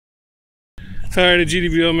Alright, a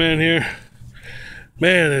GDVO man here.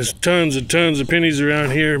 Man, there's tons and tons of pennies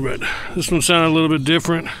around here, but this one sounded a little bit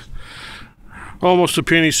different. Almost a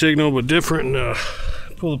penny signal, but different. And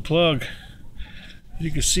pull the plug.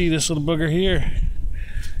 You can see this little bugger here.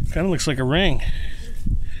 Kind of looks like a ring.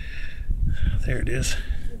 There it is.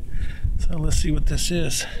 So let's see what this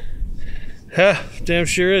is. Ha! Damn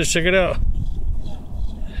sure is. Check it out.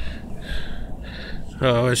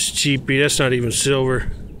 Oh, it's cheapy. That's not even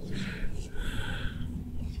silver.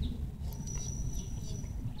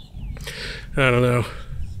 I don't know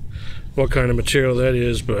what kind of material that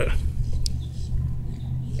is, but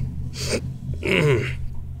it's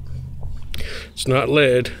not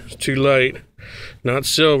lead. It's too light. Not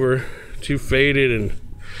silver. Too faded and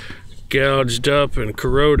gouged up and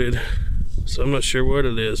corroded. So I'm not sure what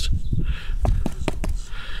it is.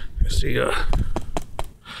 See, I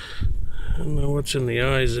don't know what's in the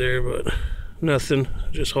eyes there, but nothing.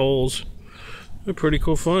 Just holes. A pretty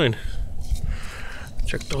cool find.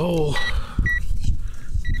 Check the hole.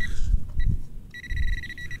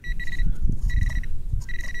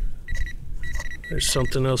 There's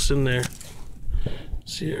something else in there.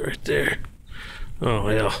 See it right there. Oh,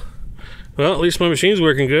 yeah. Well, at least my machine's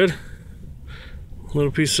working good.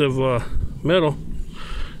 Little piece of metal.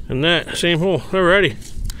 And that, same hole. Alrighty.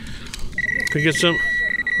 We get some.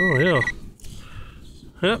 Oh, yeah.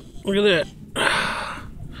 Yep, look at that.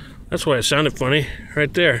 That's why it sounded funny.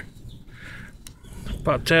 Right there.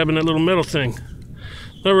 Pop tabbing that little metal thing.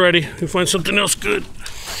 Alrighty, we find something else good.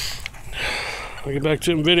 I'll get back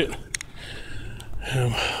to it and vid it.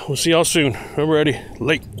 We'll see y'all soon. Alrighty,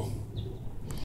 late.